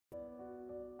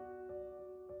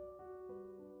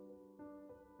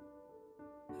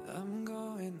I'm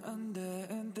going under,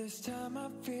 and this time I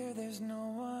fear there's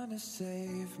no one to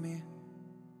save me.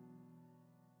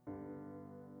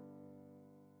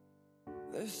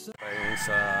 Tayo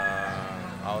sa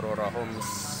Aurora Homes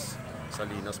sa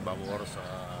Linas, Bacoor, sa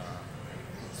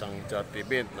isang charity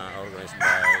event na organized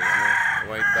by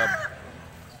White Dove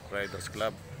Riders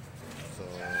Club. So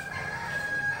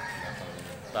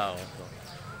tao, so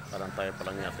parang tayo pa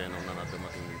lang yata yun na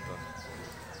dumating dito.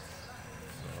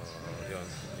 So yun,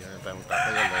 hindi na tayo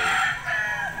magtatagal ay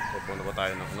pupunta pa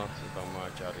tayo ng itong mga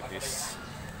charities.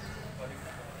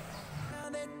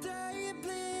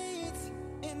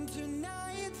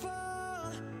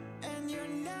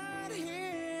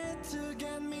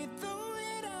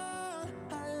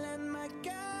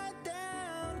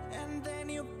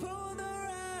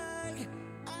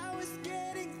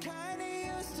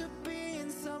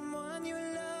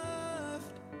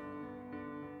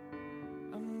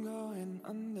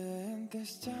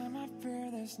 This time I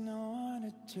fear there's no one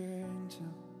to turn to.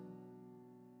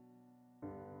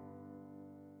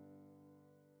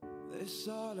 This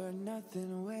all or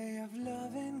nothing way of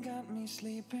loving got me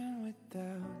sleeping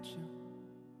without you.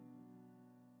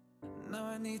 Now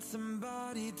I need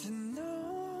somebody to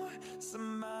know,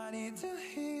 somebody to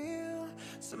heal,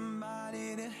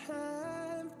 somebody to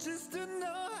have, just to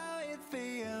know how it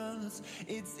feels.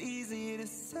 It's easy to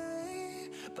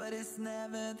say, but it's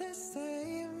never the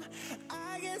same.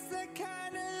 I guess I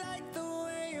kinda like the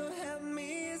way you help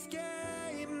me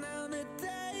escape. Now the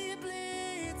day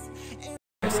bleeds in.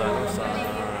 Sa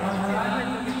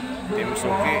Team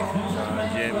Suki sa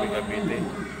Cavite,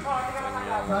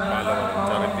 sa pangalawang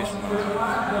charities na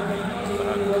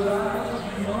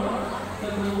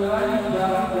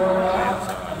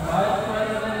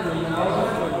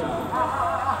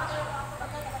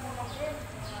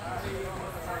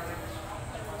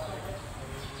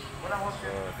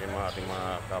ating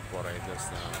mga kapwa riders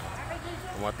na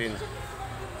umatin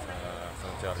sa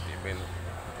charity event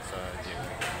sa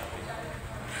GMA.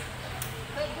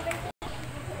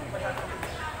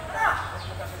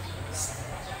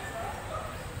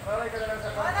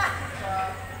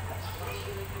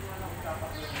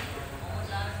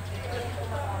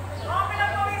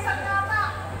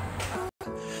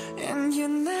 And you're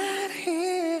not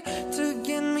here to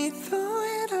get me through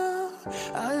it all.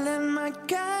 I let my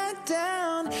guard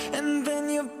down, and then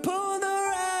you pull the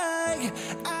rug.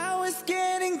 I was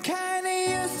getting kinda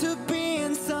used to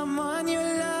being someone you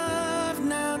love.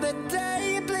 Now the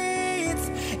day bleeds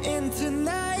into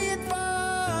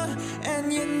nightfall,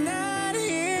 and you're not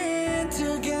here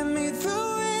to get me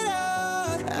through it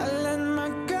all. I let my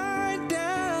guard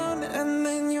down, and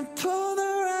then you pull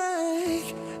the rug.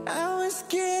 I was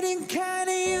getting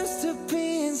kinda used to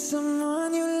being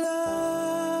someone you loved.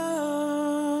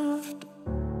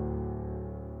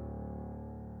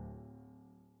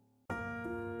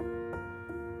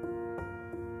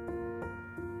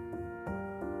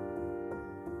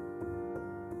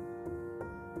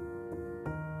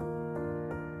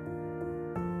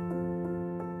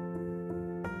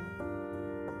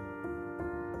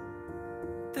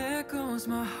 There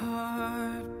goes my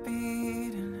heart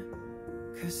beating,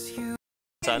 'cause you.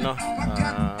 Sa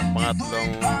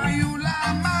pangatlong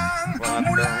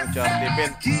charity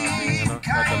event na ating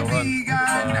kataluhan dito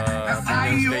sa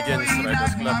Biñan Legends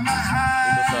Riders Club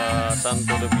dito sa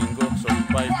Santo Domingo, Zone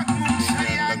 5,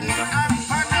 Biñan, Laguna.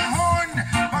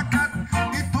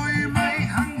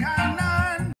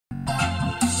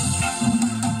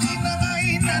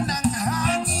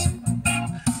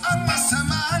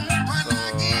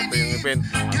 Event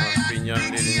ng Biñan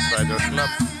Legends Riders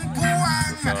Club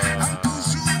sa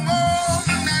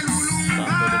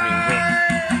Santo Domingo.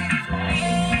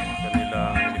 So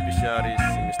kanilang beneficiaries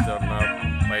si Mr.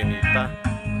 Painita,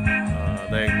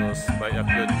 diagnosed by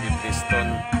acute kidney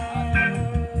stone.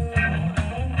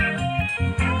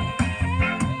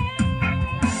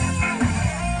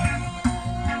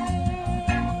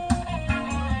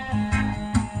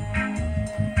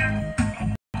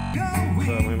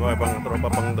 May mga ibang tropa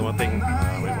pang dumating,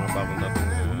 may mga bagong dating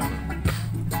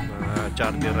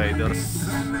charity riders.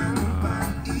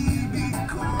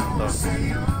 Ito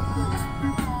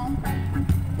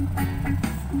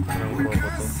anong grupo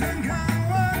to?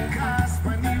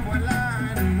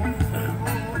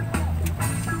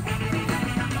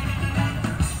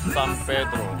 San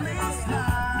Pedro.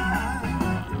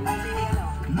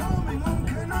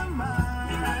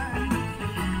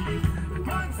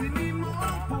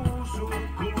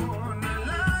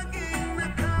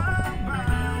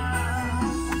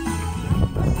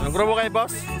 Anong grupo kayo,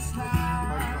 boss?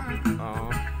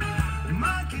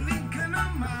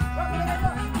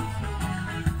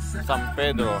 San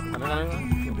Pedro. Ano?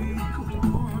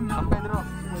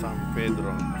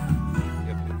 Pedro.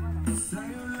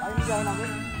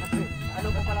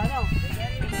 Ano po pala nyo?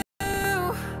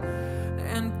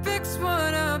 And fix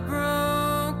what I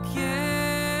broken.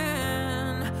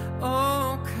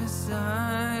 Oh, 'cause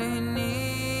I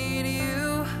need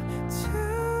you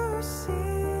to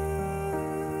see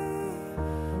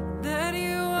that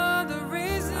you are the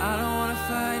reason. I don't wanna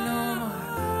fight no more.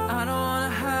 I don't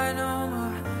wanna hide no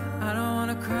more. I don't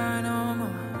wanna cry no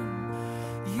more.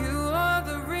 You are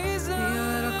the reason. Be a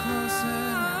little closer,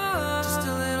 just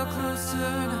a little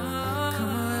closer now. Come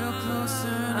a little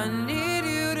closer. I need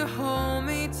you to hold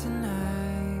me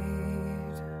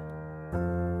tonight.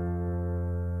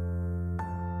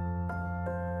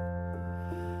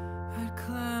 I'd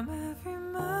climb every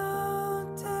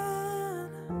mountain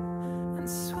and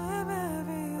swim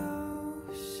every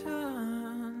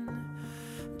ocean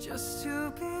just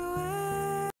to be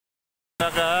with.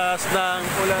 Lakas ng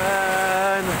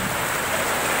ulan.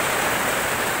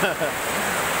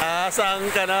 Asan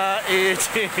ka na,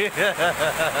 Ichi?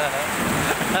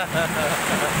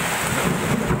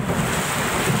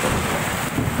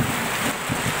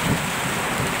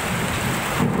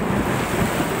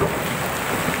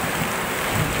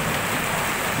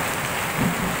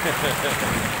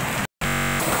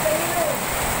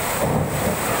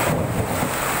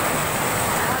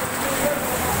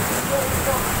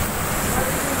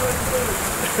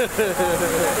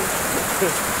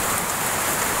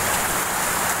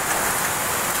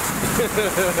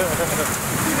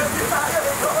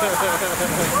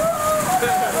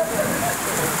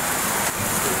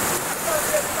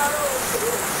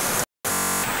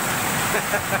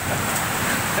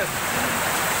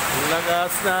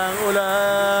 Lakas ng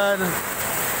ulan.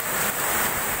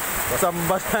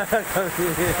 Pasamba na kami.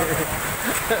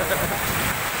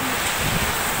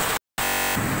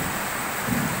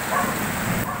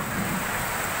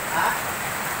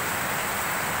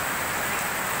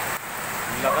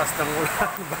 Lakas ng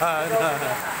ulan. Bana.